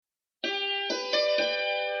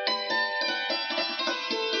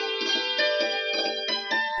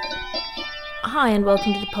Hi and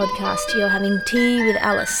welcome to the podcast. You're having tea with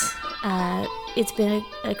Alice. It's been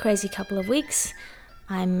a crazy couple of weeks.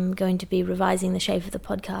 I'm going to be revising the shape of the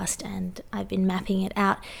podcast and I've been mapping it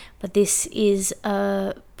out. But this is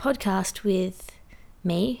a podcast with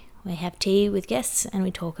me. We have tea with guests and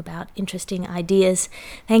we talk about interesting ideas.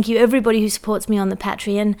 Thank you everybody who supports me on the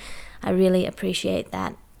Patreon. I really appreciate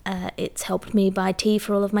that. It's helped me buy tea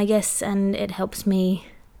for all of my guests and it helps me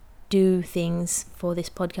do things for this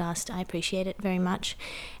podcast. I appreciate it very much.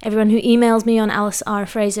 Everyone who emails me on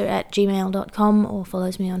alicefraser@gmail.com or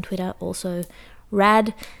follows me on Twitter, also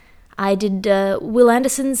rad. I did Will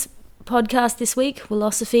Anderson's podcast this week,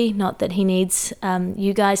 Willosophy. Not that he needs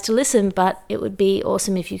you guys to listen, but it would be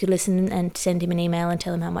awesome if you could listen and send him an email and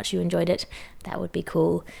tell him how much you enjoyed it. That would be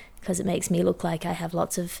cool, because it makes me look like I have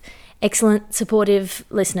lots of excellent, supportive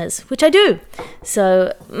listeners, which I do.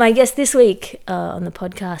 So my guest this week on the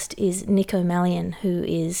podcast is Nick O'Malley, who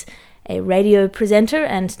is a radio presenter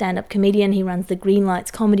and stand-up comedian. He runs the Green Lights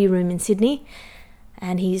Comedy Room in Sydney,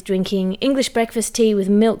 and he's drinking English breakfast tea with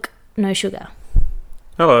milk, no sugar.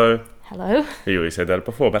 Hello. Hello. You already said that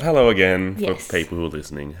before, but hello again Yes. for people who are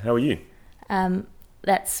listening. How are you?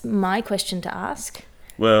 That's my question to ask.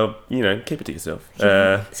 Well, keep it to yourself.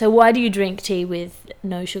 So why do you drink tea with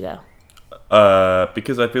no sugar?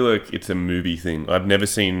 Because I feel like it's a movie thing. I've never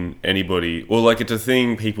seen anybody, or like it's a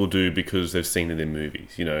thing people do because they've seen it in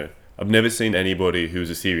movies, I've never seen anybody who's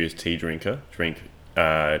a serious tea drinker drink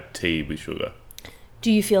tea with sugar.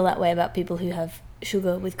 Do you feel that way about people who have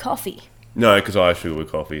sugar with coffee? No, because I have sugar with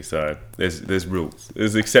coffee, so there's rules.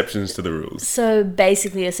 There's exceptions to the rules. So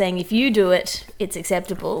basically you're saying if you do it, it's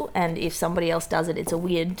acceptable, and if somebody else does it, it's a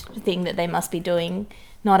weird thing that they must be doing,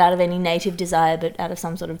 not out of any native desire, but out of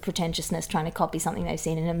some sort of pretentiousness, trying to copy something they've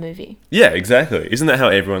seen in a movie. Yeah, exactly. Isn't that how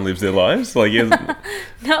everyone lives their lives? Like,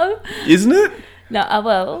 No? Isn't it? No,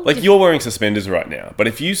 well... Like, you're wearing suspenders right now, but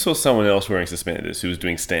if you saw someone else wearing suspenders who was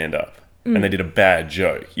doing stand-up, and they did a bad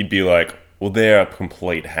joke, you'd be like, well, they're a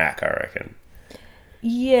complete hack, I reckon.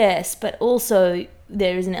 Yes, but also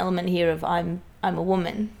there is an element here of I'm a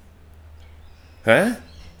woman. Huh?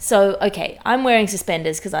 So, okay, I'm wearing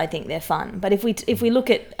suspenders because I think they're fun. But if we look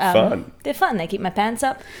at... Fun? They're fun. They keep my pants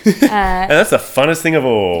up. And that's the funnest thing of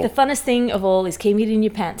all. The funnest thing of all is keeping it in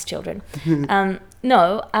your pants, children.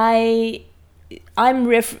 No, if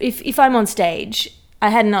I'm on stage, I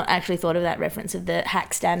had not actually thought of that reference of the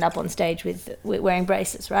hack stand up on stage with wearing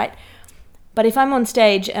braces, right? But if I'm on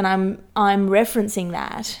stage and I'm referencing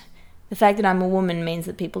that, the fact that I'm a woman means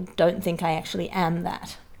that people don't think I actually am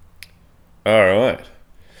that. All right.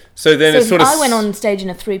 So then it's sort of... I went on stage in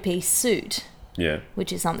a three-piece suit, yeah,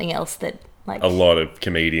 which is something else that like a lot of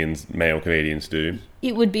male comedians do.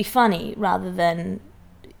 It would be funny rather than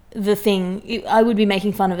the thing. I would be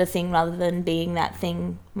making fun of a thing rather than being that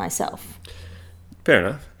thing myself. Fair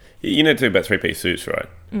enough. You know, talk about three-piece suits, right?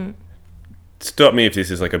 Stop me if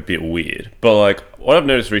this is like a bit weird, but like what I've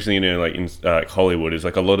noticed recently, like in Hollywood, is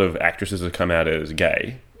like a lot of actresses have come out as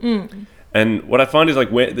gay, and what I find is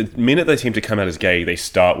like the minute they seem to come out as gay, they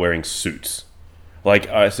start wearing suits. Like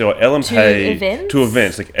I saw Ellen Page to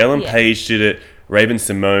events. Like Ellen Page did it, Raven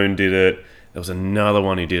Simone did it. There was another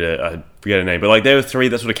one who did it. I forget her name, but like there were three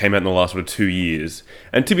that sort of came out in the last sort of 2 years.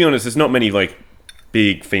 And to be honest, there's not many like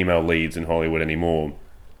big female leads in Hollywood anymore.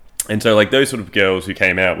 And so like those sort of girls who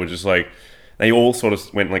came out were just like, they all sort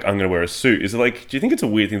of went like, I'm going to wear a suit. Is it like, do you think it's a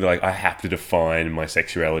weird thing that like I have to define my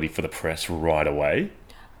sexuality for the press right away?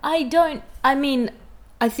 I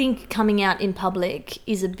think coming out in public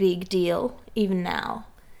is a big deal, even now,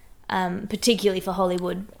 particularly for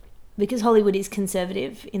Hollywood, because Hollywood is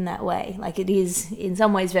conservative in that way. Like it is in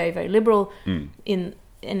some ways very, very liberal. In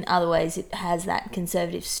other ways, it has that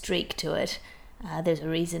conservative streak to it. There's a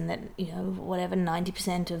reason that,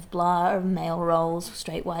 90% of blah are male roles,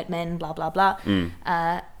 straight white men, blah, blah, blah.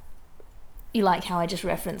 You like how I just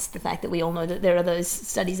referenced the fact that we all know that there are those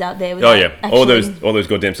studies out there. All those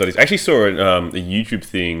goddamn studies. I actually saw a YouTube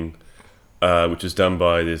thing which was done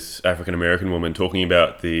by this African-American woman talking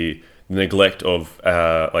about the neglect of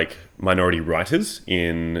minority writers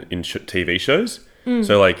in TV shows.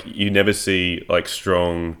 So like you never see like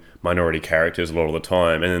strong minority characters a lot of the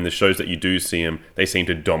time, and then the shows that you do see them, they seem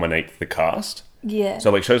to dominate the cast. Yeah.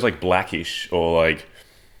 So like shows like Blackish or like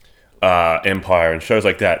Empire and shows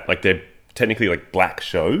like that, like they're technically like black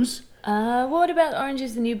shows. What about Orange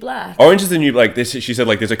is the New Black? Orange is the New Black. She said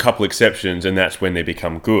like there's a couple exceptions, and that's when they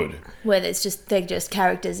become good. Where they're just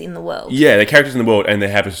characters in the world. Yeah, they're characters in the world, and they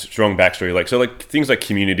have a strong backstory. Like so, like things like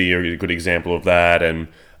Community are a good example of that, and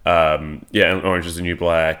and Orange is the New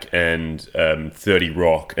Black and 30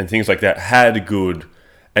 Rock and things like that had good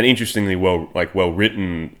and interestingly well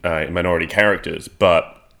written minority characters,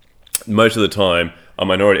 but most of the time a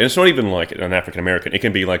minority, and it's not even like an African American. It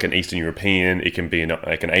can be like an Eastern European. It can be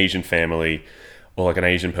like an Asian family, or like an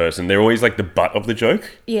Asian person. They're always like the butt of the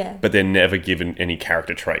joke. Yeah. But they're never given any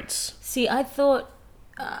character traits. See, I thought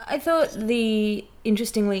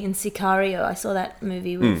interestingly in Sicario, I saw that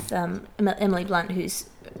movie with Emily Blunt,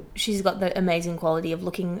 she's got the amazing quality of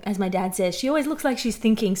looking, as my dad says, she always looks like she's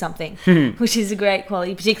thinking something, which is a great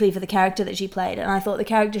quality, particularly for the character that she played. And I thought the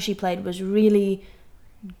character she played was really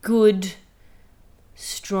good,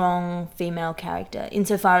 strong female character,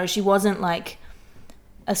 insofar as she wasn't like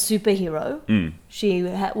a superhero. She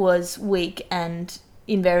was weak and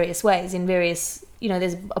in various ways,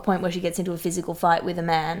 there's a point where she gets into a physical fight with a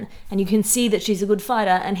man and you can see that she's a good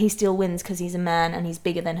fighter and he still wins because he's a man and he's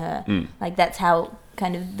bigger than her. Like, that's how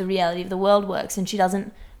kind of the reality of the world works. And she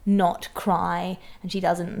doesn't not cry and she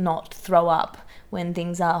doesn't not throw up when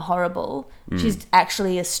things are horrible. She's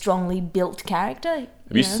actually a strongly built character.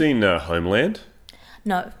 Have you seen Homeland?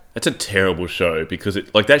 No. That's a terrible show, because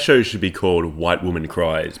that show should be called White Woman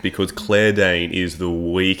Cries, because Claire Danes is the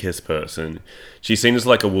weakest person. She's seen as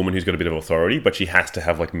like a woman who's got a bit of authority, but she has to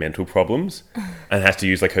have like mental problems and has to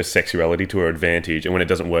use like her sexuality to her advantage. And when it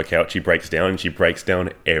doesn't work out, she breaks down, and she breaks down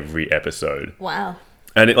every episode. Wow.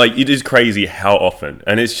 And it is crazy how often.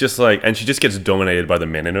 And it's just like, and she just gets dominated by the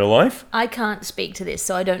men in her life. I can't speak to this,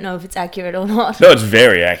 so I don't know if it's accurate or not. No, it's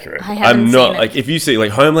very accurate. I haven't seen it. Like, if you see,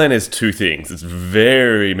 like, Homeland is two things. It's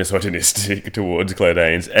very misogynistic towards Claire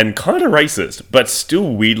Danes and kind of racist, but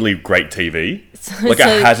still weirdly great TV. It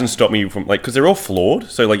hasn't stopped me from, like, because they're all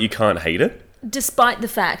flawed, so, like, you can't hate it. Despite the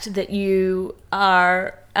fact that you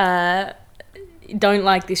are, don't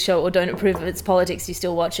like this show or don't approve of its politics, you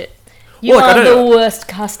still watch it. You are the worst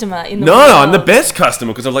customer in the world. No, I'm the best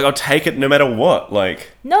customer, because I'm like, I'll take it no matter what.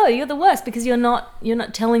 Like, no, you're the worst, because you're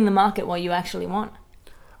not telling the market what you actually want.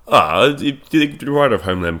 The writer of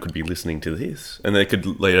Homeland could be listening to this, and they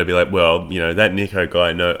could later be like, well, that Nico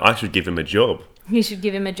guy, no, I should give him a job. You should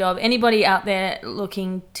give him a job. Anybody out there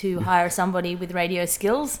looking to hire somebody with radio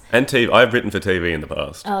skills? And TV. I've written for TV in the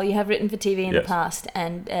past. Oh, you have written for TV in the past,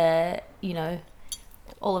 and,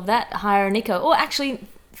 all of that. Hire Nico. Or actually...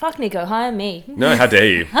 Fuck Nico, hire me. No, how dare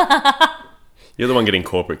you? You're the one getting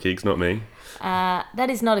corporate gigs, not me. That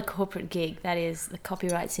is not a corporate gig. That is the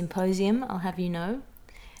Copyright Symposium, I'll have you know.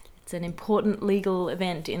 It's an important legal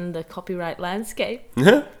event in the copyright landscape.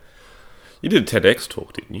 You did a TEDx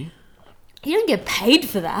talk, didn't you? You don't get paid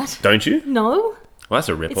for that. Don't you? No. Well, that's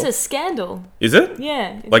a rip-off. It's a scandal. Is it?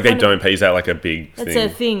 Yeah. Like, they don't pay? Is that like a big thing? It's a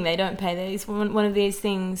thing. They don't pay. It's one of these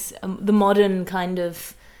things, the modern kind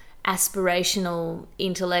of aspirational,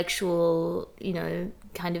 intellectual,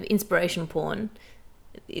 kind of inspirational porn,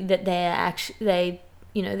 that they're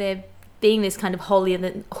being this kind of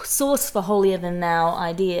source for holier than thou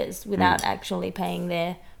ideas without actually paying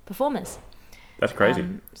their performers. That's crazy.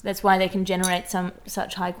 So that's why they can generate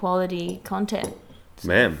such high quality content.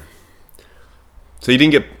 Man. So you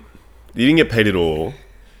didn't get paid at all.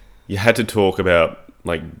 You had to talk about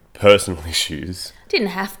like personal issues. Didn't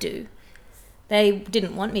have to. They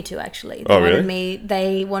didn't want me to, actually.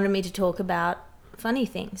 They wanted me to talk about funny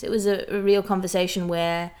things. It was a real conversation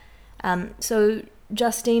where... so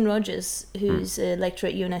Justine Rogers, who's a lecturer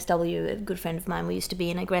at UNSW, a good friend of mine, we used to be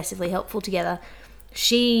in Aggressively Helpful together,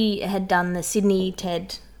 she had done the Sydney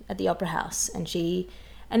TED at the Opera House,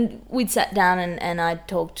 and we'd sat down and I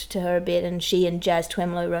talked to her a bit, and she and Jazz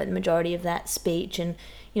Twemlow wrote the majority of that speech, and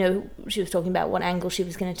she was talking about what angle she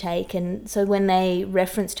was going to take. And so when they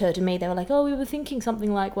referenced her to me, they were like, oh, we were thinking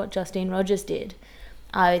something like what Justine Rogers did.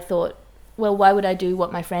 I thought, well, why would I do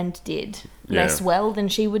what my friend did less well than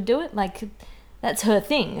she would do it? Like, that's her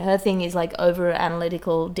thing. Her thing is like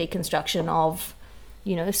over-analytical deconstruction of,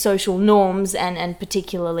 social norms and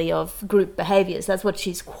particularly of group behaviours. That's what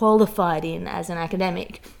she's qualified in as an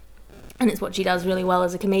academic. And it's what she does really well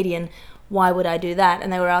as a comedian. Why would I do that?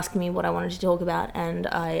 And they were asking me what I wanted to talk about, and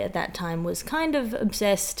I, at that time, was kind of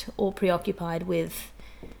obsessed or preoccupied with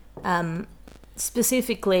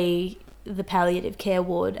specifically the palliative care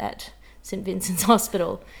ward at St. Vincent's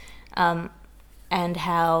Hospital, and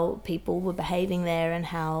how people were behaving there and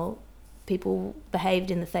how people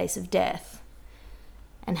behaved in the face of death,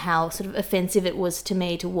 and how sort of offensive it was to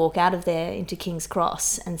me to walk out of there into King's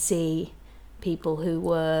Cross and see people who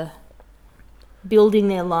were building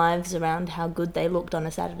their lives around how good they looked on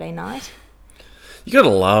a Saturday night. You gotta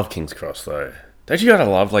love King's Cross, though. Don't you gotta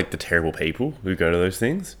love, like, the terrible people who go to those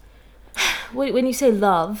things? When you say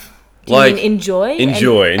love, do you mean enjoy?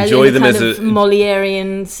 Enjoy them as a...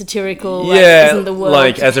 Molierian, satirical, yeah, isn't the world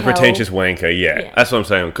like, as a hell? pretentious wanker, yeah. That's what I'm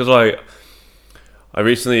saying. Because, like,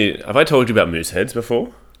 Have I told you about Mooseheads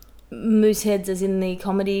before? Mooseheads as in the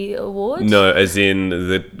comedy award? No, as in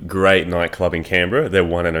the great nightclub in Canberra. They're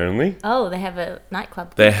one and only. Oh, they have a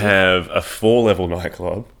nightclub. They have a 4-level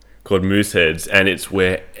nightclub called Mooseheads, and it's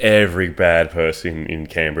where every bad person in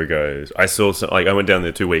Canberra goes. I went down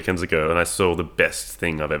there 2 weekends ago, and I saw the best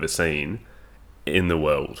thing I've ever seen in the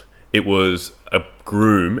world. It was a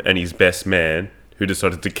groom and his best man who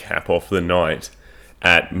decided to cap off the night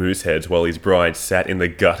at Mooseheads while his bride sat in the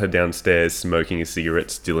gutter downstairs smoking a cigarette,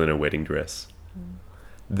 still in a wedding dress.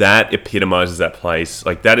 That epitomizes that place.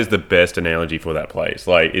 Like, that is the best analogy for that place.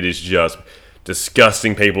 Like, it is just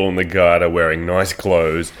disgusting people in the gutter wearing nice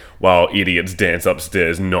clothes while idiots dance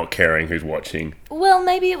upstairs not caring who's watching. Well,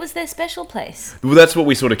 maybe it was their special place. Well, that's what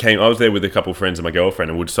we sort of came... I was there with a couple of friends and my girlfriend,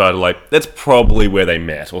 and we decided, like, that's probably where they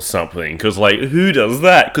met or something. Because, like, who does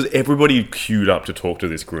that? Because everybody queued up to talk to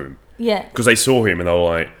this groom. Yeah. Because they saw him and they were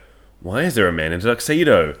like, why is there a man in a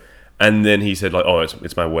tuxedo? And then he said, like, oh,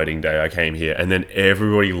 it's my wedding day. I came here. And then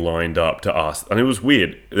everybody lined up to ask. And it was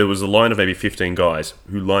weird. There was a line of maybe 15 guys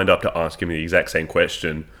who lined up to ask him the exact same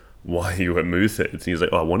question. Why are you at Mooseheads? And he was like,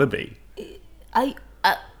 oh, I want to be. That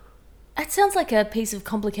sounds like a piece of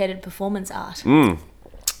complicated performance art.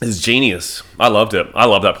 It's genius. I loved it. I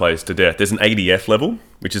love that place to death. There's an ADF level,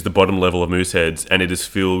 which is the bottom level of Mooseheads, and it is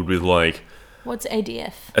filled with, like... What's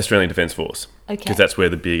ADF? Australian Defence Force. Okay. Because that's where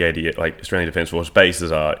the big ADF, like Australian Defence Force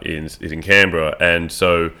bases are, is in Canberra. And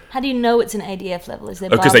so... How do you know it's an ADF level? Is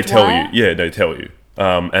there because they tell wire? you. Yeah, they tell you.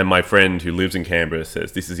 And my friend who lives in Canberra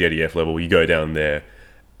says, this is the ADF level. You go down there,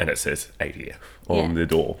 and it says ADF on the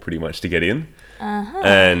door, pretty much, to get in. Uh-huh.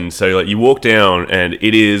 And so, like, you walk down, and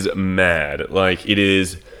it is mad. Like, it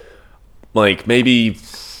is, like, maybe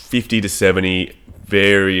 50 to 70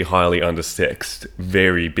 very highly undersexed,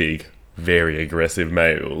 very big, very aggressive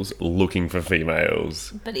males looking for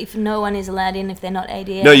females. But if no one is allowed in if they're not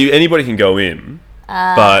ADF? No, anybody can go in.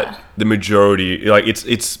 But the majority, like,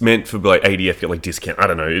 it's meant for, like, ADF get, like, discount. I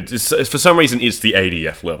don't know. It's for some reason, it's the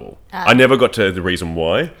ADF level. I never got to the reason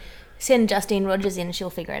why. Send Justine Rogers in, she'll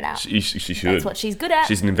figure it out. She should. That's what she's good at.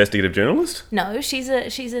 She's an investigative journalist? No, she's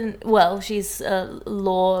a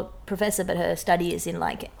law professor, but her study is in,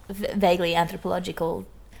 like, vaguely anthropological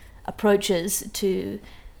approaches to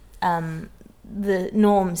the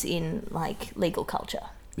norms in, like, legal culture.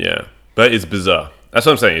 Yeah, but it's bizarre. That's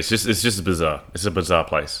what I'm saying. It's just bizarre. It's a bizarre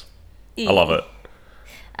place. Yeah. I love it.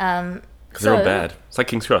 Because they're all bad. It's like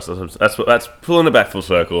King's Cross. That's pulling it back full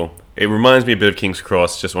circle. It reminds me a bit of King's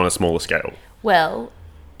Cross, just on a smaller scale. Well,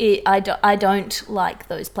 I don't like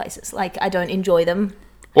those places. Like, I don't enjoy them.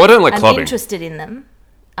 Well, I don't like clubbing. I'm interested in them.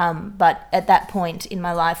 But at that point in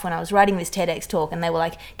my life, when I was writing this TEDx talk, and they were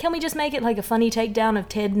like, can we just make it like a funny takedown of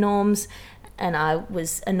TED norms? And I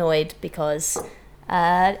was annoyed because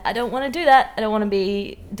I don't want to do that. I don't want to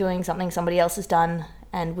be doing something somebody else has done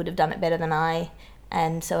and would have done it better than I.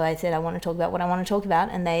 And so I said, I want to talk about what I want to talk about.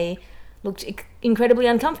 And they looked incredibly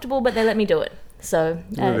uncomfortable, but they let me do it. So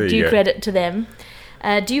due credit to them.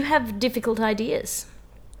 Do you have difficult ideas?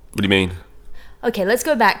 What do you mean? Okay, let's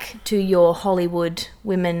go back to your Hollywood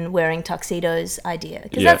women wearing tuxedos idea.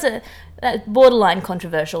 Because that's borderline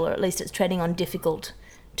controversial, or at least it's treading on difficult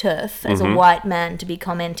turf as a white man to be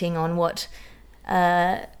commenting on what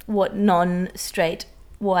non-straight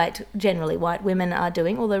generally white women are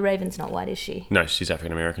doing, although Raven's not white, is she? No, she's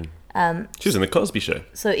African American. She was in the Cosby Show.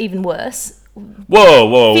 So even worse.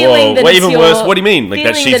 Whoa. Wait, even worse? What do you mean? Like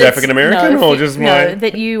that she's African American,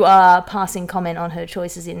 that you are passing comment on her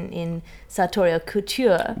choices in sartorial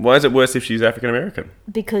couture. Why is it worse if she's African American?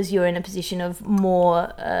 Because you're in a position of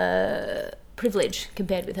more privilege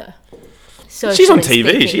compared with her. So she's on TV.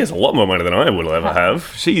 Speaking. She has a lot more money than I will ever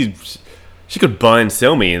have. She could buy and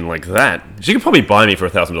sell me in like that. She could probably buy me for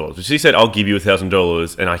 $1,000. If she said, I'll give you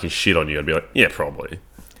 $1,000 and I can shit on you, I'd be like, yeah, probably.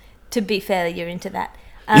 To be fair, you're into that.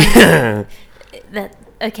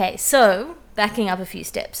 Okay, so backing up a few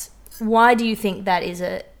steps. Why do you think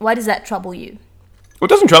why does that trouble you? Well, it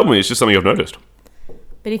doesn't trouble me. It's just something I've noticed.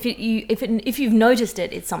 But if you've noticed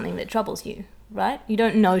it, it's something that troubles you, right? You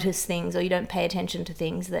don't notice things, or you don't pay attention to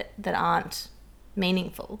things that aren't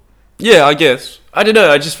meaningful. Yeah, I guess. I don't know.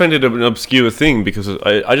 I just found it an obscure thing because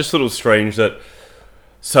I just thought it was strange that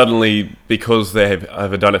suddenly, because they have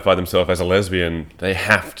identified themselves as a lesbian, they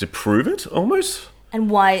have to prove it, almost. And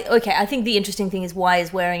why? Okay, I think the interesting thing is, why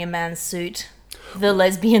is wearing a man's suit the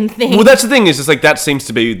lesbian thing? Well, that's the thing. Is just like that seems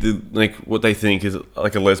to be what they think is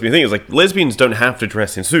like a lesbian thing. Is like lesbians don't have to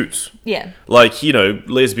dress in suits. Yeah. Like, you know,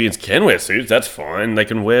 lesbians can wear suits. That's fine. They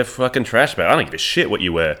can wear fucking trash bags. I don't give a shit what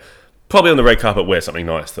you wear. Probably on the red carpet, wear something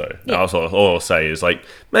nice though. Yeah. All I'll say is like,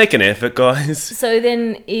 make an effort, guys. So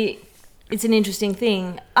then It's an interesting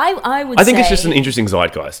thing. I would. I think say, it's just an interesting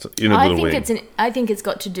zeitgeist in a little way. I think it's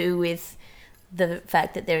got to do with the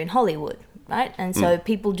fact that they're in Hollywood, right? And so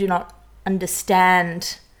people do not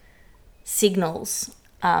understand signals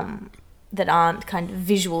that aren't kind of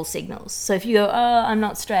visual signals. So if you go, "Oh, I'm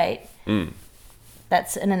not straight,"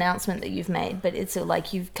 that's an announcement that you've made, but it's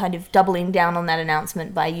like you've kind of doubling down on that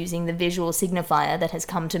announcement by using the visual signifier that has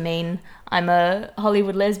come to mean I'm a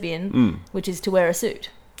Hollywood lesbian, which is to wear a suit.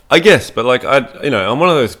 I guess, but like I'm one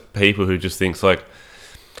of those people who just thinks like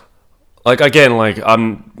again, like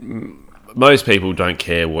most people don't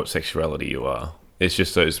care what sexuality you are. It's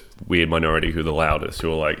just those weird minority who are the loudest,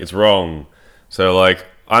 who are like, it's wrong. So like,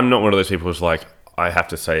 I'm not one of those people who's like, I have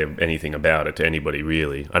to say anything about it to anybody,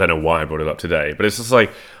 really. I don't know why I brought it up today, but it's just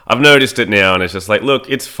like, I've noticed it now, and it's just like, look,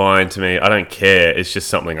 it's fine to me. I don't care. It's just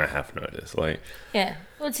something I have noticed. Like, yeah,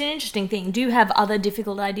 well, it's an interesting thing. Do you have other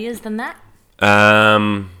difficult ideas than that?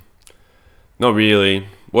 Not really.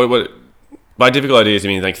 What by difficult ideas, you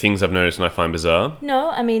mean like things I've noticed and I find bizarre?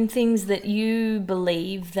 No, I mean things that you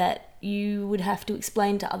believe that you would have to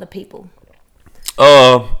explain to other people.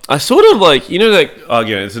 Oh, I sort of like, like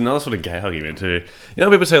argument, it's another sort of gay argument too.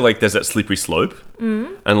 People say like there's that slippery slope,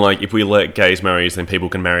 and like if we let gays marry, then people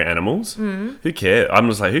can marry animals. Who cares? I'm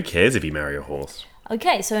just like, who cares if you marry a horse?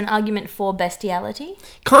 Okay, so an argument for bestiality?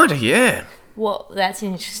 Kinda, yeah. Well, that's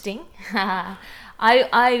interesting.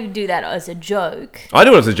 I do that as a joke. I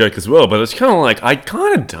do it as a joke as well, but it's kind of like, I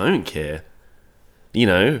kind of don't care.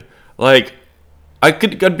 Like,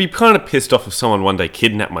 I'd be kind of pissed off if someone one day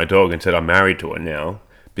kidnapped my dog and said I'm married to her now,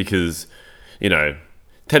 because,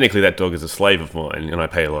 technically that dog is a slave of mine and I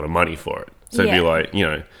pay a lot of money for it. So it'd be like,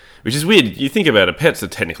 which is weird. You think about it, pets are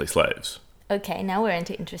technically slaves. Okay, now we're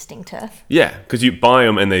into interesting turf. Yeah, because you buy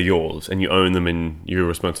them and they're yours, and you own them, and your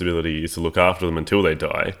responsibility is to look after them until they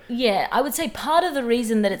die. Yeah, I would say part of the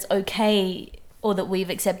reason that it's okay, or that we've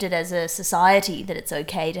accepted as a society that it's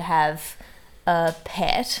okay to have a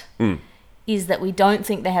pet, is that we don't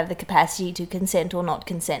think they have the capacity to consent or not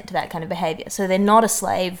consent to that kind of behaviour. So they're not a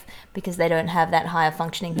slave because they don't have that higher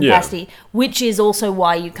functioning capacity, which is also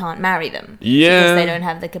why you can't marry them. Yeah. Because they don't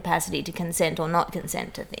have the capacity to consent or not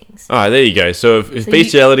consent to things. All right, there you go. So if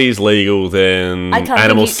bestiality is legal, then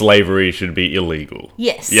animal slavery should be illegal.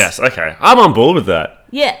 Yes. Yes, okay. I'm on board with that.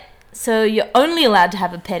 Yeah. So you're only allowed to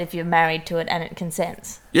have a pet if you're married to it and it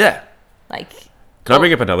consents. Yeah. Like... Can I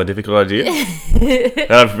bring up another difficult idea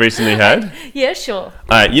that I've recently had? Yeah, sure. All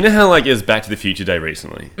right, you know how like it was Back to the Future Day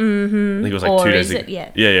recently? Mm-hmm. I think it was like or 2 days is ago. It?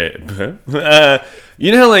 Yeah. Yeah.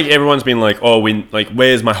 You know how like everyone's been like, oh,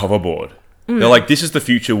 where's my hoverboard? They're like, this is the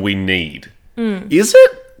future we need. Is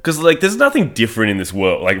it? Because like, there's nothing different in this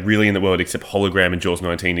world, like really in the world, except hologram and Jaws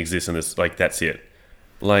 19 exists, and this like that's it.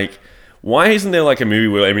 Like, why isn't there like a movie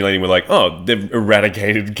where emulating we're like, oh, they've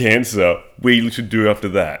eradicated cancer, we should do after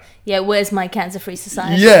that? Yeah, where's my cancer-free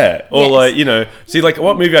society? Yeah, or like, see, like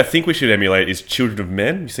what movie I think we should emulate is Children of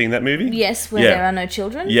Men. You seen that movie? Yes, where there are no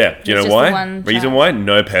children. Yeah, do you know why? Reason why?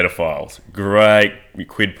 No pedophiles. Great,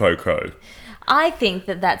 quid pro quo. I think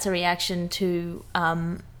that that's a reaction to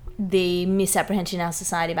the misapprehension in our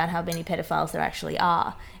society about how many pedophiles there actually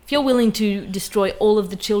are. If you're willing to destroy all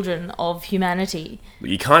of the children of humanity...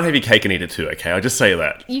 You can't have your cake and eat it too, okay? I'll just say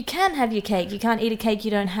that. You can have your cake. You can't eat a cake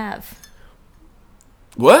you don't have.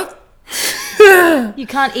 What? You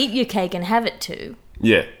can't eat your cake and have it too.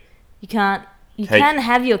 Yeah. You can't... You can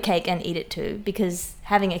have your cake and eat it too, because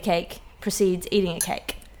having a cake precedes eating a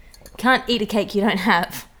cake. You can't eat a cake you don't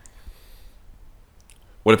have.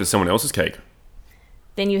 What if it's someone else's cake?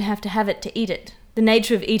 Then you have to have it to eat it. The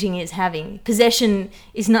nature of eating is having. Possession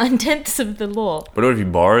is 9/10 of the law. But what if you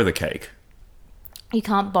borrow the cake? You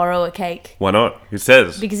can't borrow a cake. Why not? Who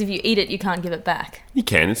says? Because if you eat it, you can't give it back. You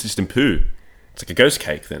can. It's just in poo. It's like a ghost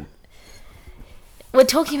cake then. We're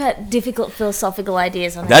talking about difficult philosophical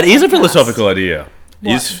ideas on that is a philosophical idea.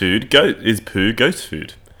 What? Is poo ghost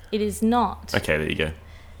food? It is not. Okay, there you go.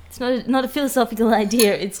 It's not a philosophical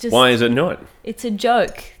idea. It's just... Why is it not? It's a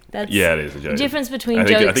joke. That's it is a joke. The difference between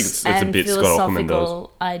jokes and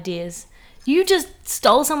philosophical ideas. You just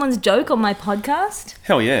stole someone's joke on my podcast?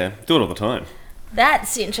 Hell yeah. Do it all the time.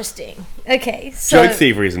 That's interesting. Okay, so... Joke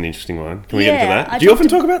thievery is an interesting one. Can we get into that? Do you often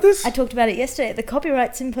talk about this? I talked about it yesterday at the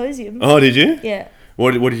Copyright Symposium. Oh, did you? Yeah.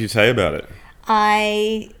 What did you say about it?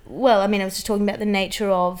 I was just talking about the nature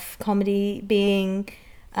of comedy being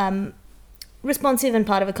responsive and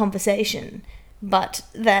part of a conversation, but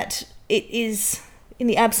that it is... in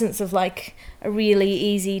the absence of like a really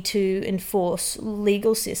easy to enforce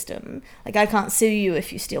legal system, like I can't sue you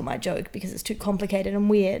if you steal my joke because it's too complicated and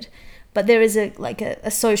weird, but there is a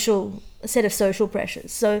set of social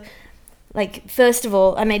pressures. So like, first of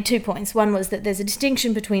all, I made 2 points. One was that there's a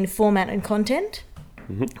distinction between format and content.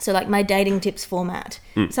 So, like, my dating tips format.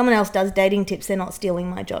 Someone else does dating tips, they're not stealing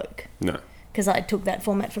my joke. No. Because I took that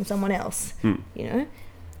format from someone else, you know.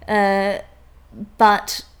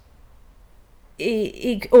 But,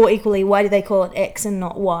 or equally, why do they call it X and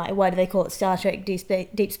not Y? Why do they call it Star Trek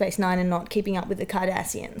Deep Space Nine and not Keeping Up with the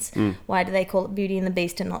Kardashians? Why do they call it Beauty and the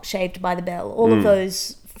Beast and not Shaved by the Bell? All of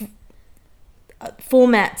those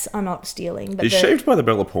formats are not stealing. But Is Shaved by the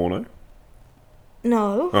Bell a porno?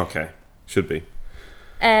 No. Okay. Should be.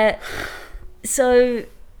 So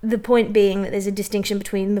the point being that there's a distinction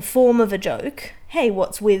between the form of a joke. Hey,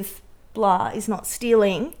 what's with blah is not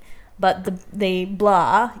stealing, but the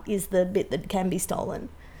blah is the bit that can be stolen.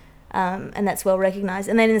 And that's well recognised.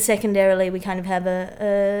 And then secondarily, we kind of have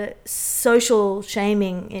a social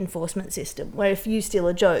shaming enforcement system where if you steal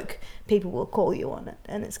a joke, people will call you on it.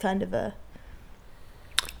 And it's kind of a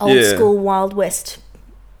old school Wild West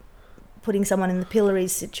putting someone in the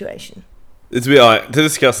pillories situation. It's a bit like, to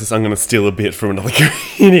discuss this, I'm going to steal a bit from another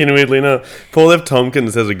comedian, weirdly enough. Paul F.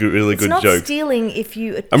 Tompkins has a really good joke. It's not stealing if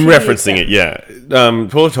you... I'm referencing it, yeah.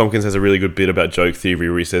 Paul F. Tompkins has a really good bit about joke theory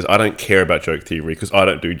where he says, I don't care about joke theory because I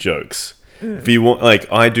don't do jokes. If you want,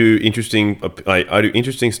 like, I do interesting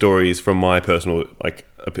stories from my personal,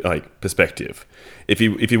 like perspective. If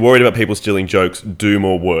you're worried about people stealing jokes, do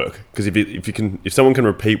more work. Because if someone can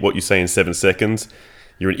repeat what you say in 7 seconds,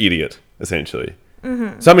 you're an idiot, essentially.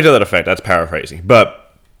 Something to that effect. That's paraphrasing,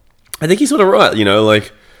 but I think he's sort of right. You know,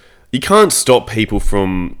 like, you can't stop people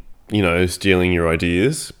from, you know, stealing your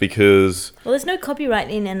ideas because... Well, there's no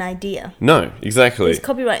copyright in an idea. No, exactly. There's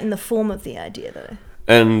copyright in the form of the idea, though.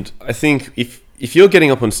 And I think if you're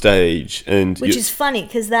getting up on stage and... Which is funny,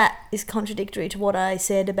 because that is contradictory to what I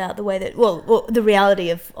said about the way that... Well, the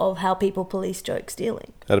reality of how people police joke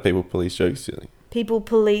stealing. How do people police joke stealing? People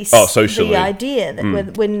police socially. the idea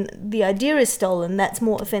that when the idea is stolen, that's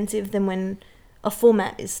more offensive than when a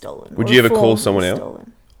format is stolen. Would you ever call someone out?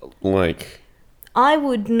 Like... I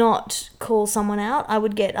would not call someone out. I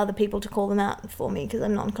would get other people to call them out for me because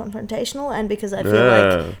I'm non-confrontational and because I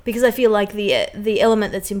feel like the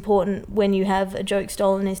element that's important when you have a joke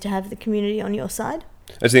stolen is to have the community on your side.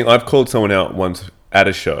 I think I've called someone out once at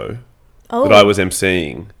a show that I was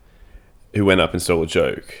emceeing who went up and stole a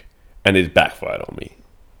joke. And it backfired on me.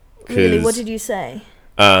 Really? What did you say?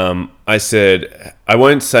 I said, I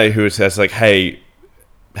won't say who it says, like, hey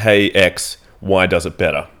X, why does it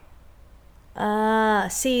better?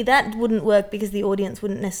 See, that wouldn't work because the audience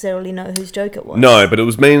wouldn't necessarily know whose joke it was. No, but it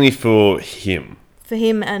was mainly for him. For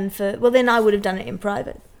him and for... Well, then I would have done it in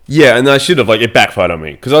private. Yeah, and I should have, like, it backfired on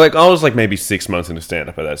me. Because I was like maybe 6 months into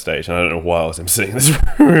stand-up at that stage, and I don't know why I was emceeing this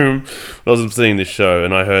room. I was emceeing this show,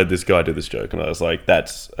 and I heard this guy do this joke, and I was like,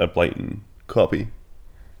 that's a blatant copy.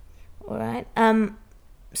 All right.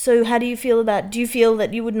 So how do you feel about... Do you feel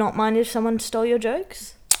that you would not mind if someone stole your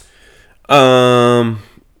jokes?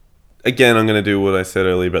 Again, I'm going to do what I said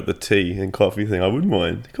earlier about the tea and coffee thing. I wouldn't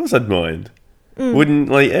mind. Of course I'd mind. Wouldn't,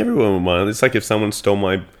 like, everyone would mind. It's like if someone stole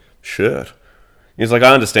my shirt. It's like,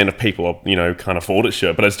 I understand if people, you know, can't afford a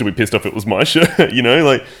shirt, but I'd still be pissed off if it was my shirt, you know?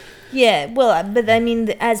 Like, yeah, well, but I mean,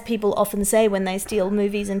 as people often say when they steal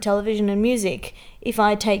movies and television and music, if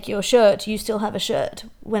I take your shirt, you still have a shirt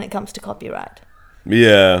when it comes to copyright.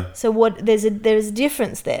 Yeah. So there's a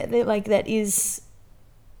difference there. There is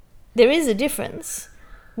a difference.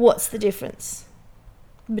 What's the difference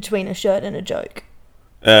between a shirt and a joke?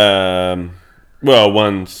 Well,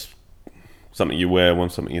 one's something you wear,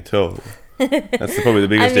 one's something you tell. That's probably the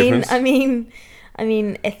biggest difference. I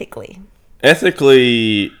mean, ethically.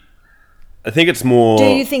 Ethically, I think it's more... Do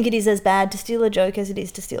you think it is as bad to steal a joke as it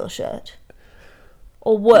is to steal a shirt?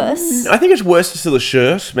 Or worse? I think it's worse to steal a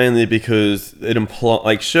shirt, mainly because it implies...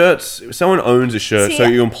 Like, shirts... If someone owns a shirt, so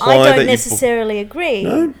you imply that I don't necessarily agree.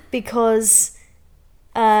 No? Because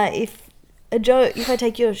if I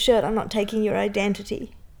take your shirt, I'm not taking your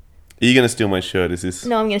identity. Are you going to steal my shirt? Is this...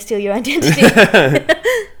 No, I'm going to steal your identity.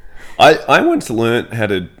 I once learnt how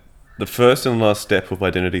to... The first and last step of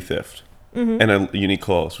identity theft. And a uni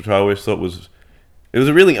class, which I always thought was... It was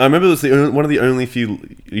a really... I remember it was one of the only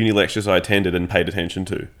few uni lectures I attended and paid attention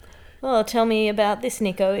to. Well, tell me about this,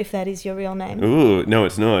 Nico, if that is your real name. Ooh, no,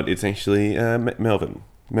 it's not. It's actually Melvin.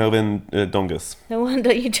 Melvin Dongus. No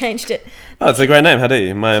wonder you changed it. Oh, it's a great name. How do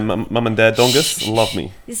you? My mum and dad Dongus love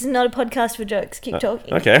me. This is not a podcast for jokes. Keep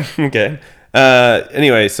talking. Okay.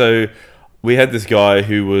 Anyway, so we had this guy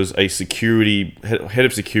who was a head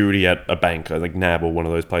of security at a bank, like NAB or one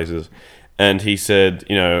of those places. And he said,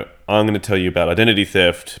 you know, I'm going to tell you about identity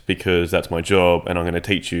theft because that's my job, and I'm going to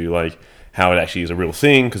teach you, like, how it actually is a real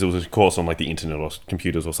thing, because it was a course on like the internet or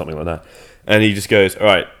computers or something like that. And he just goes, all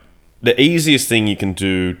right, the easiest thing you can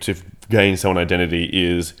do to gain someone identity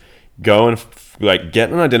is go and like get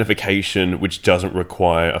an identification which doesn't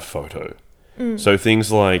require a photo. So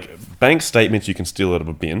things like bank statements you can steal out of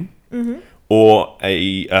a bin, or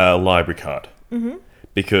a library card,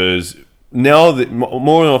 because now that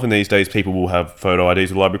more often these days people will have photo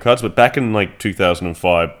IDs with library cards, but back in like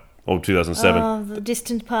 2005 or 2007, Oh, the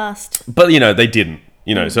distant past. but they didn't.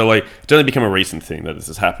 So like it's only become a recent thing that this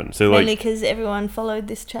has happened. So Mainly like because everyone followed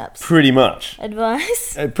this chap's pretty much.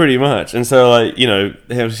 advice. Pretty much. And so, like,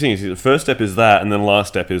 the first step is that, and then the last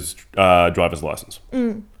step is driver's license.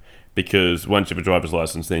 Because once you have a driver's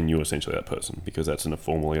license, then you're essentially that person, because that's in a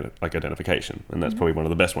formal like identification, and that's probably one of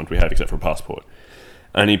the best ones we have, except for a passport.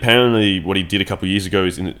 And apparently, what he did a couple of years ago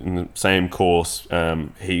is in the same course,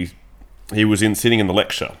 he was sitting in the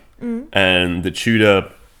lecture, and the tutor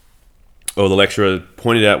or the lecturer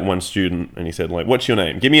pointed out one student, and he said, like, "What's your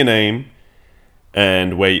name? Give me a name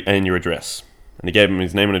and your address." And he gave him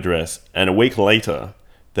his name and address, and a week later,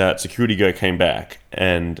 that security guard came back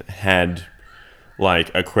and had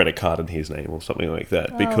like a credit card in his name or something like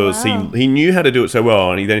that, because he knew how to do it so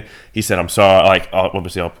well. And he said, "I'm sorry, like,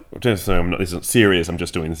 obviously this isn't serious, I'm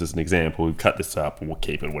just doing this as an example. We'll cut this up and we'll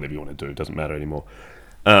keep it, whatever you want to do, it doesn't matter anymore."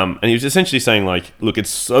 And he was essentially saying, like, look,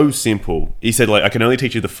 it's so simple. He said, like, I can only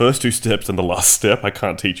teach you the first 2 steps and the last step. I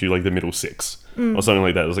can't teach you like the middle 6 or something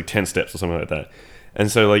like that. It was like 10 steps or something like that.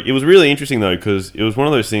 And so, like, it was really interesting, though, because it was one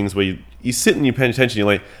of those things where you sit and you pay attention, you're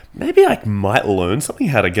like, maybe I might learn something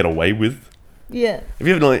how to get away with. Yeah. Have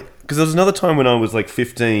you ever, like, because there was another time when I was like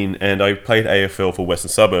 15 and I played AFL for Western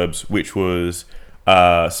Suburbs, which was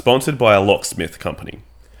sponsored by a locksmith company.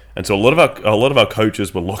 And so a lot of our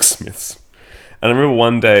coaches were locksmiths. And I remember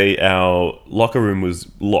one day our locker room was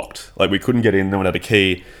locked. Like, we couldn't get in, no one had a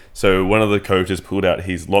key. So one of the coaches pulled out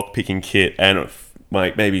his lock-picking kit, and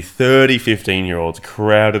like maybe 30, 15-year-olds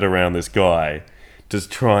crowded around this guy to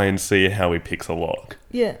try and see how he picks a lock.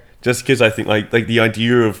 Yeah. Just because I think like the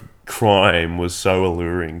idea of crime was so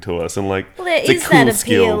alluring to us, and like, Well, there is that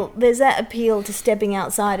appeal. There's that appeal to stepping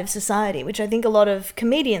outside of society, which I think a lot of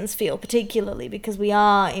comedians feel, particularly because we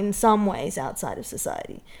are in some ways outside of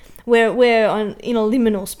society. We're in a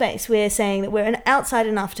liminal space. We're saying that we're outside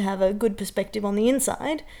enough to have a good perspective on the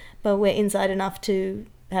inside, but we're inside enough to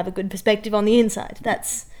have a good perspective on the inside.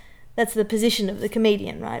 That's the position of the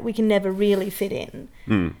comedian, right? We can never really fit in.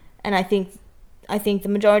 And I think the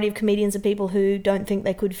majority of comedians are people who don't think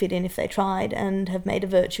they could fit in if they tried, and have made a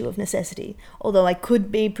virtue of necessity. Although I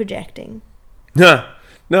could be projecting. No,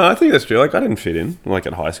 I think that's true. Like, I didn't fit in, like,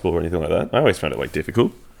 at high school or anything like that. I always found it, like,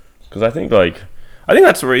 difficult. Because I think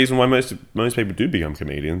that's the reason why most people do become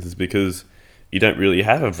comedians, is because you don't really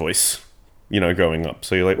have a voice, growing up.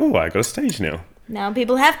 So you're like, oh, I got a stage now. Now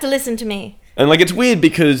people have to listen to me. And, like, it's weird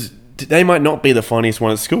because they might not be the funniest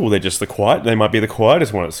one at school. They're just they might be the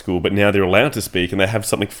quietest one at school, but now they're allowed to speak and they have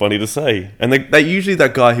something funny to say. And they usually,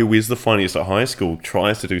 that guy who is the funniest at high school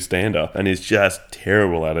tries to do stand-up and is just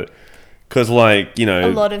terrible at it. Because, like, a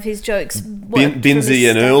lot of his jokes Binzi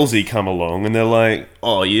and Earlsy come along and they're like,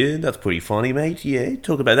 oh, yeah, that's pretty funny, mate. Yeah,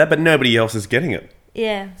 talk about that. But nobody else is getting it.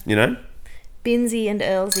 Yeah. Binzi and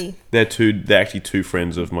Earlsy. They're actually 2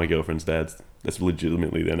 friends of my girlfriend's dad's. That's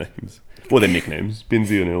legitimately their names. Or their nicknames.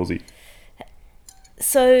 Binzi and Earlsy.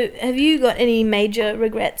 So, have you got any major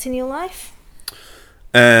regrets in your life?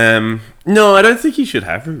 No, I don't think you should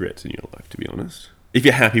have regrets in your life, to be honest. If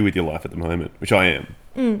you're happy with your life at the moment, which I am.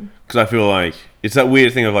 Because I feel like it's that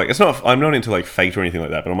weird thing of like, I'm not into like fate or anything like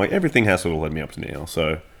that, but I'm like, everything has sort of led me up to now.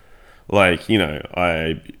 So, like,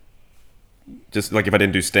 I just, like, if I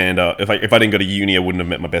didn't do stand-up, if I didn't go to uni, I wouldn't have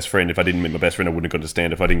met my best friend. If I didn't meet my best friend, I wouldn't have gone to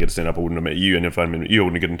stand-up. If I didn't get to stand-up, I wouldn't have met you. And if I met you, I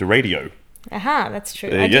wouldn't have got into radio. Aha, that's true.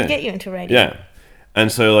 I did get you into radio. Yeah.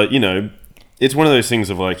 And so, like, it's one of those things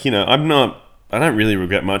of like, I don't really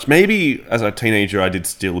regret much. Maybe as a teenager, I did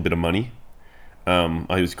steal a bit of money.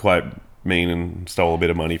 I was quite mean and stole a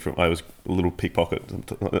bit of money I was a little pickpocket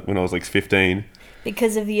when I was like 15.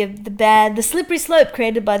 Because of the slippery slope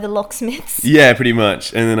created by the locksmiths. Yeah, pretty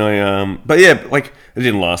much. And then but yeah, like, it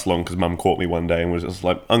didn't last long because Mum caught me one day and was just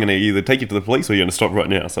like, I'm going to either take you to the police or you're going to stop right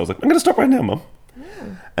now. So I was like, I'm going to stop right now, Mum.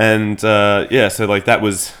 Oh. And so like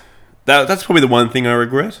that's probably the one thing I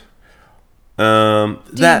regret.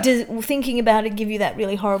 Does thinking about it give you that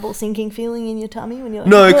really horrible sinking feeling in your tummy when you're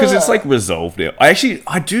like, no, because it's like resolved now. I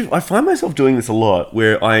find myself doing this a lot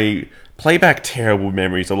where I play back terrible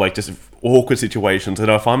memories of like just awkward situations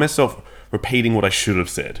and I find myself repeating what I should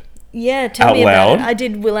have said. Yeah, tell me about it. I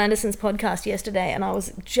did Will Anderson's podcast yesterday and I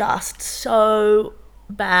was just so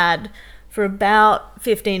bad for about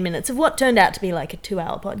 15 minutes of what turned out to be like a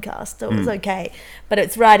 2-hour podcast. So it was okay. But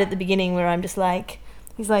it's right at the beginning where I'm just like,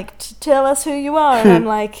 he's like, tell us who you are. And I'm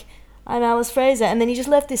like, I'm Alice Fraser. And then he just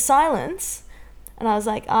left this silence. And I was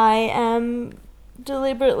like, I am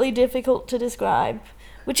deliberately difficult to describe,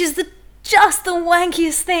 which is just the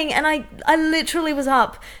wankiest thing. And I literally was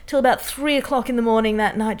up till about 3 o'clock in the morning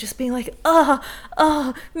that night just being like,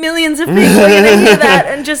 millions of people are going to hear that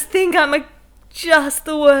and just think I'm just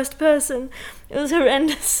the worst person. It was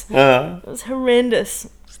horrendous. It was horrendous.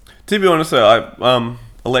 To be honest, though,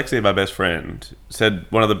 Alexia, my best friend, said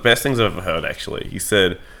one of the best things I've ever heard, actually. He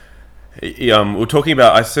said, we're talking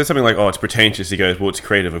about, I said something like, it's pretentious. He goes, well, it's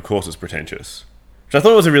creative. Of course it's pretentious. Which I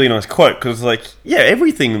thought was a really nice quote, because, like, yeah,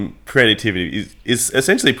 everything creativity is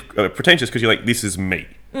essentially pretentious because you're like, this is me.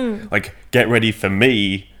 Like, get ready for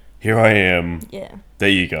me. Here I am. Yeah. There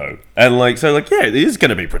you go. And, like, so, like, yeah, it is going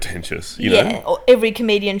to be pretentious, you know? Or every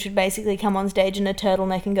comedian should basically come on stage in a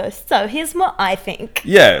turtleneck and go, so here's what I think.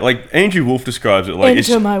 Yeah, like, Andrew Wolf describes it like...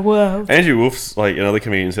 Enter my world. Andrew Wolf's, like, another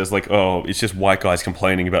comedian says, like, it's just white guys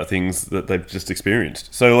complaining about things that they've just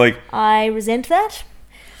experienced. So, like... I resent that.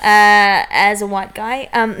 As a white guy.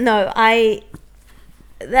 No,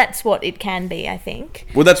 that's what it can be, I think.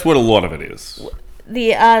 Well, that's what a lot of it is.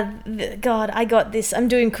 God, I got this. I'm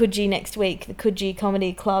doing Coogee next week, the Coogee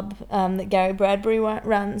Comedy Club that Gary Bradbury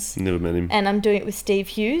runs. Never met him. And I'm doing it with Steve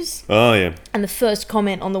Hughes. Oh, yeah. And the first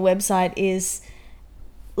comment on the website is,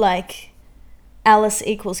 like, Alice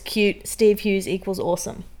equals cute, Steve Hughes equals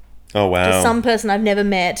awesome. Oh, wow. Just some person I've never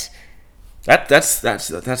met. That's got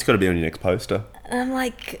to be on your next poster. And I'm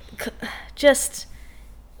like,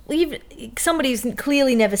 somebody who's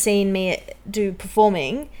clearly never seen me do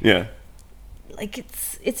performing. Yeah. Like,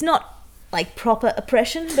 it's not, like, proper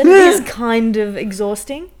oppression, but it is kind of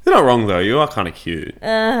exhausting. You're not wrong, though. You are kind of cute.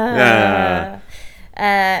 Hey,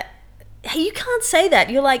 you can't say that.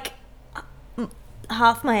 You're, like,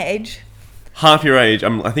 half my age. Half your age.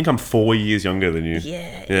 I think I'm 4 years younger than you.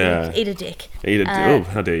 Yeah. Eat a dick. Oh,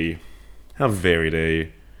 how dare you. How very dare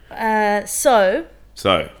you. So,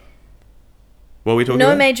 what are we talking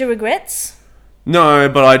about? No major regrets? No,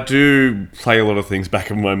 but I do play a lot of things back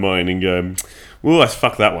in my mind and go, I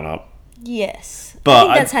fucked that one up. Yes. But I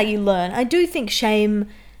think that's how you learn. I do think shame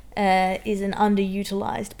is an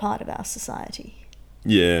underutilized part of our society.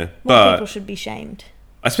 Yeah, More people should be shamed.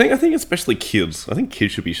 I think especially kids. I think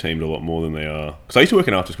kids should be shamed a lot more than they are. Because I used to work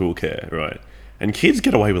in after school care, right? And kids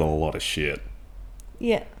get away with a lot of shit.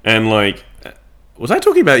 Yeah. And, like, was I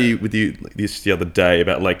talking about this the other day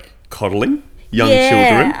about, like, coddling young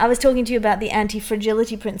children? Yeah, I was talking to you about the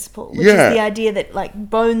anti-fragility principle, which is the idea that, like,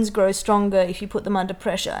 bones grow stronger if you put them under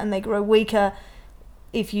pressure, and they grow weaker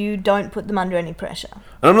if you don't put them under any pressure.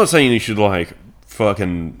 And I'm not saying you should, like,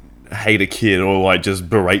 fucking hate a kid or, like, just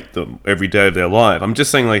berate them every day of their life. I'm just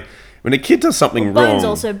saying, like, when a kid does something wrong... Bones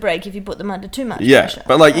also break if you put them under too much pressure. Yeah,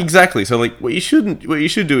 but, like, exactly. So, like, what you should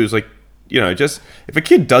do is, like, you know, just... If a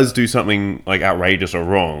kid does do something, like, outrageous or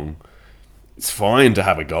wrong... It's fine to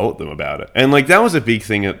have a go at them about it. And, like, that was a big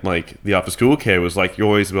thing at, like, the after-school care was, like, you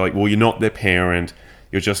always be like, well, you're not their parent.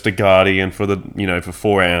 You're just a guardian for for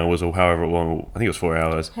 4 hours or however long. I think it was 4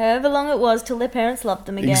 hours. However long it was till their parents loved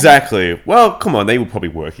them again. Exactly. Well, come on. They were probably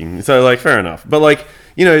working. So, like, fair enough. But, like,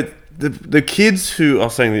 you know, the kids who... I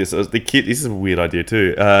was saying this. This is a weird idea,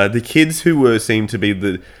 too. The kids who seemed to be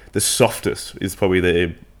the softest is probably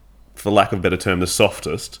the... for lack of a better term, the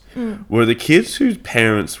softest, were the kids whose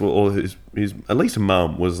parents were, or his at least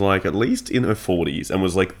mum was, like, at least in her 40s and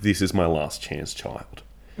was like, this is my last chance child.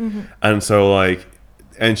 Mm-hmm. And so, like,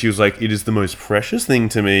 and she was like, it is the most precious thing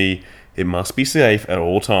to me. It must be safe at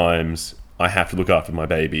all times. I have to look after my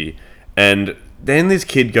baby. And then this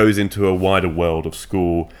kid goes into a wider world of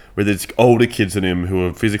school where there's older kids than him who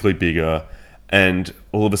are physically bigger, and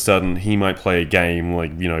all of a sudden he might play a game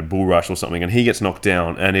like, you know, Bull Rush or something, and he gets knocked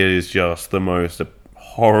down, and it is just the most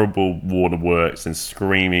horrible waterworks and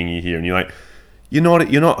screaming you hear, and you're like, you're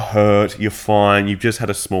not hurt, you're fine, you've just had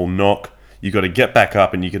a small knock, you got to get back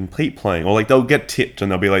up and you can keep playing. Or, like, they'll get tipped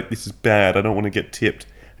and they'll be like, this is bad, I don't want to get tipped.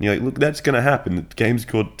 And you're like, look, that's going to happen. The game's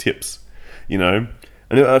called tips, you know?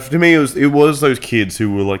 And to me, it was those kids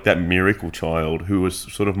who were like that miracle child who was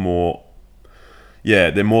sort of more...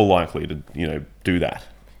 Yeah, they're more likely to, you know, do that.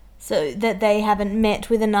 So that they haven't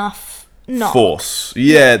met with enough knock. Force.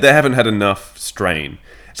 Yeah, they haven't had enough strain.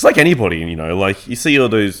 It's like anybody, you know, like, you see all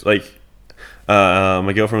those, like...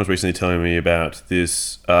 my girlfriend was recently telling me about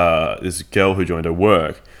this girl who joined her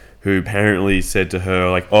work, who apparently said to her,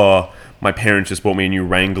 like, oh, my parents just bought me a new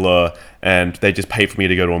Wrangler, and they just paid for me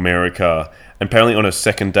to go to America. And apparently on her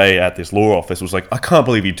second day at this law office was like, I can't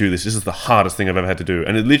believe you do this. This is the hardest thing I've ever had to do.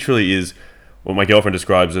 And it literally is... what my girlfriend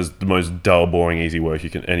describes as the most dull, boring, easy work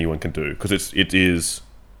anyone can do, because it is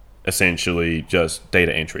essentially just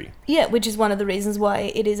data entry. Yeah, which is one of the reasons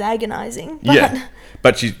why it is agonizing. Yeah,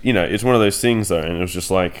 but she, it's one of those things though, and it was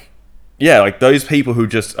just like, yeah, like those people who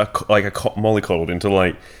just are mollycoddled into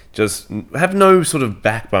like just have no sort of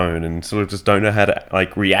backbone and sort of just don't know how to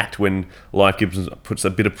like react when life puts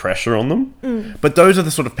a bit of pressure on them. But those are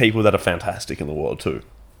the sort of people that are fantastic in the world too.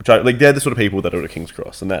 They're the sort of people that are at King's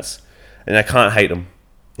Cross, and I can't hate them.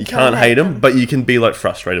 You can't hate them, but you can be like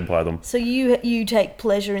frustrated by them. So you take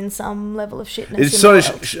pleasure in some level of shitness. It's sort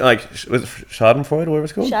of was it Schadenfreude or whatever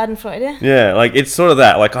it's called? Schadenfreude, yeah. Yeah, like it's sort of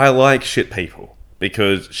that. Like I like shit people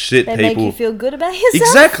because they make you feel good about yourself.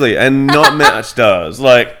 Exactly, and not much does.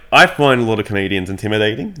 Like I find a lot of comedians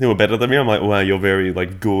intimidating who are better than me. I'm like, wow, you're very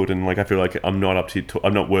like good, and like I feel like I'm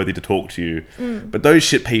not worthy to talk to you. But those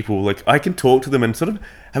shit people, like I can talk to them and sort of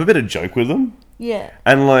have a bit of joke with them. Yeah.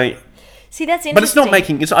 And like. See, that's interesting. But it's not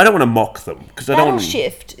making... I don't want to mock them. Because I don't want to...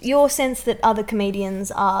 shift. Your sense that other comedians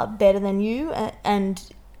are better than you and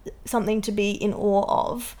something to be in awe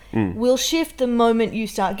of will shift the moment you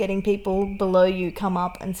start getting people below you come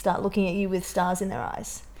up and start looking at you with stars in their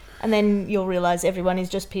eyes. And then you'll realise everyone is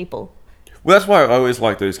just people. Well, that's why I always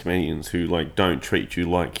like those comedians who like don't treat you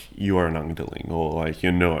like you are an underling or like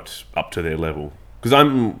you're not up to their level.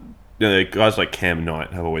 Because guys like Cam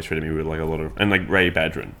Knight have always treated me with like a lot of... And like Ray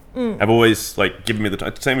Badrin. Have always like given me the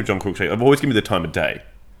time. Same with John Cruikshank. I've always given me the time of day.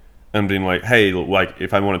 And been like, hey, like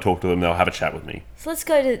if I want to talk to them, they'll have a chat with me. So let's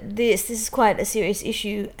go to this. This is quite a serious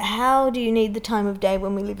issue. How do you need the time of day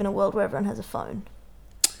when we live in a world where everyone has a phone?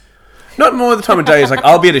 Not more the time of day. It's like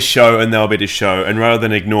I'll be at a show and they'll be at a show, and rather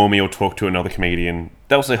than ignore me or talk to another comedian,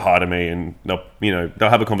 they'll say hi to me and they'll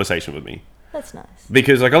have a conversation with me. That's nice.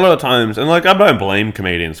 Because like a lot of times, and like I don't blame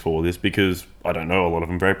comedians for this because I don't know a lot of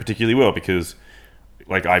them very particularly well because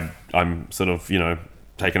like I'm sort of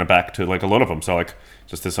taken aback to like a lot of them. So like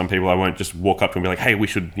just there's some people I won't just walk up to and be like, hey, we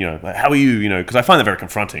should like, how are you because I find that very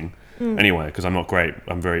confronting anyway because I'm not great.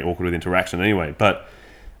 I'm very awkward with interaction anyway. But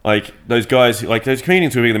like those guys, like those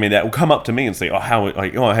comedians who are bigger than me, that will come up to me and say, how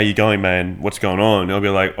you going, man? What's going on? And I'll be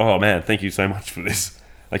like, oh man, thank you so much for this.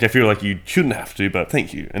 Like I feel like you shouldn't have to, but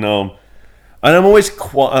thank you. And I'm always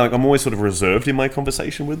I'm always sort of reserved in my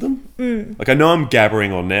conversation with them. Like I know I'm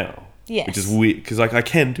gabbering on now, which is weird because like I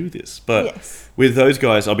can do this, but with those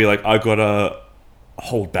guys, I'll be like I gotta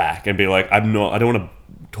hold back and be like I don't want to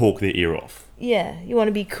talk their ear off. Yeah, you want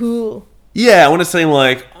to be cool. Yeah, I want to seem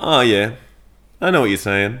like yeah, I know what you're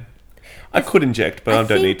saying. I could inject, but I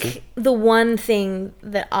don't need to. The one thing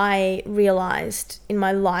that I realised in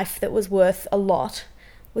my life that was worth a lot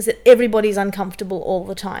was that everybody's uncomfortable all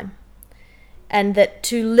the time. And that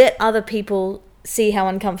to let other people see how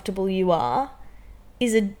uncomfortable you are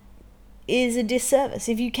is a disservice.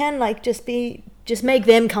 If you can like just make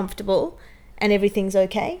them comfortable and everything's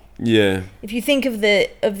okay. Yeah. If you think of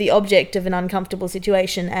the object of an uncomfortable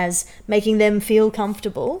situation as making them feel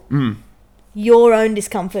comfortable, your own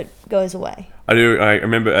discomfort goes away. I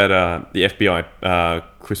remember at the FBI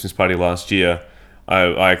Christmas party last year,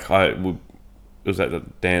 it was at the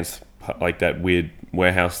dance, like that weird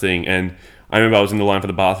warehouse thing, and I remember I was in the line for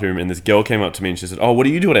the bathroom and this girl came up to me and she said, oh, what do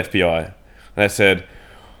you do at FBI? And I said,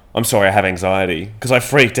 I'm sorry, I have anxiety. Because I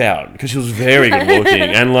freaked out because she was very good looking.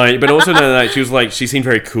 And like, but also she seemed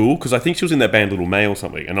very cool because I think she was in that band Little May or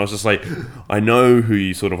something. And I was just like, I know who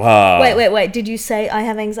you sort of are. Wait. Did you say I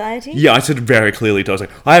have anxiety? Yeah, I said very clearly. I was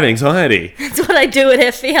like, I have anxiety. That's what I do at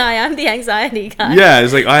FBI. I'm the anxiety guy. Yeah,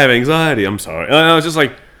 it's like, I have anxiety. I'm sorry. And I was just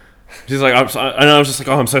like, she's like, and I was just like,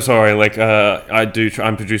 oh, I'm so sorry. Like,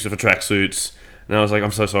 I'm producer for Tracksuits. And I was like,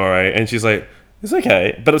 I'm so sorry. And she's like, it's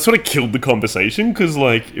okay. But it sort of killed the conversation because,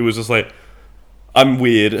 like, it was just like, I'm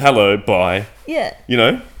weird. Hello, bye. Yeah.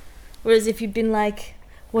 Whereas if you'd been like,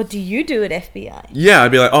 what do you do at FBI? Yeah,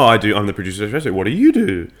 I'd be like, I'm the producer of Tracksuits. What do you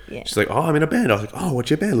do? Yeah. She's like, I'm in a band. I was like, oh, what's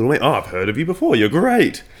your band? Little Mate? Oh, I've heard of you before. You're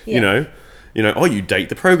great. Yeah. Oh, you date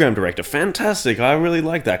the program director. Fantastic. I really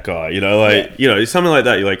like that guy. Something like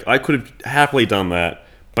that. You're like, I could have happily done that.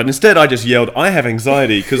 But instead, I just yelled, I have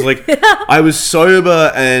anxiety. Because, like, I was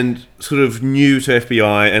sober and sort of new to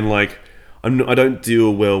FBI. And, like, I don't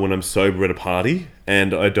deal well when I'm sober at a party.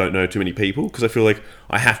 And I don't know too many people. Because I feel like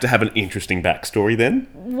I have to have an interesting backstory then.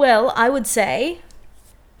 Well, I would say,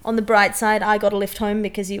 on the bright side, I got a lift home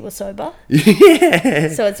because you were sober. Yeah.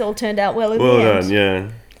 So it's all turned out well in the end. Well done,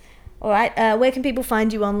 yeah. All right, where can people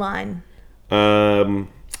find you online? I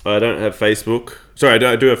don't have Facebook. Sorry,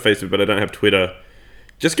 I do have Facebook, but I don't have Twitter.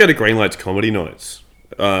 Just go to Greenlights Comedy Nights,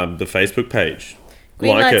 the Facebook page.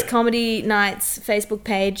 Greenlights Comedy Nights Facebook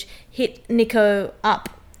page. Hit Nico up.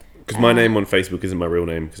 Because my name on Facebook isn't my real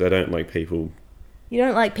name, because I don't like people. You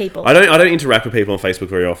don't like people. I don't interact with people on Facebook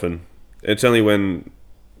very often. It's only when...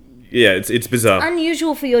 Yeah, it's bizarre.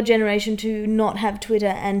 Unusual for your generation to not have Twitter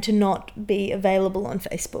and to not be available on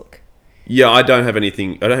Facebook. Yeah, I don't have any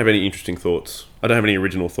interesting thoughts. I don't have any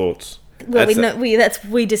original thoughts. Well,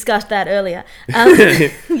 we discussed that earlier.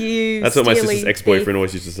 That's what my sister's ex-boyfriend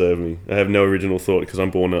always used to say of me. I have no original thought because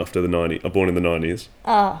I'm born after the 90s. I'm born in the 90s.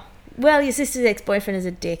 Oh, well, your sister's ex-boyfriend is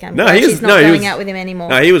a dick. I'm glad she's not going out with him anymore.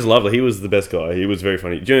 No, he was lovely. He was the best guy. He was very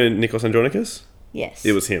funny. Do you know Nikos Andronicus? Yes.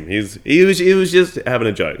 It was him. He was just having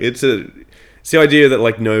a joke. It's the idea that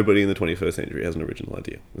like nobody in the 21st century has an original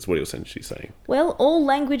idea. That's what he was essentially saying. Well, all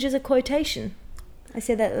language is a quotation. I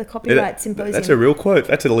said that at the Copyright Symposium. That's a real quote.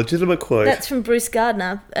 That's a legitimate quote. That's from Bruce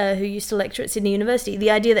Gardner, who used to lecture at Sydney University. The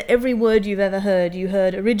idea that every word you've ever heard, you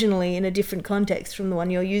heard originally in a different context from the one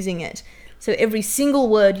you're using it. So every single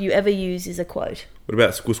word you ever use is a quote. What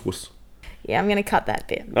about squus? Yeah, I'm going to cut that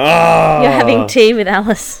bit. Ah! You're having tea with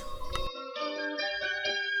Alice.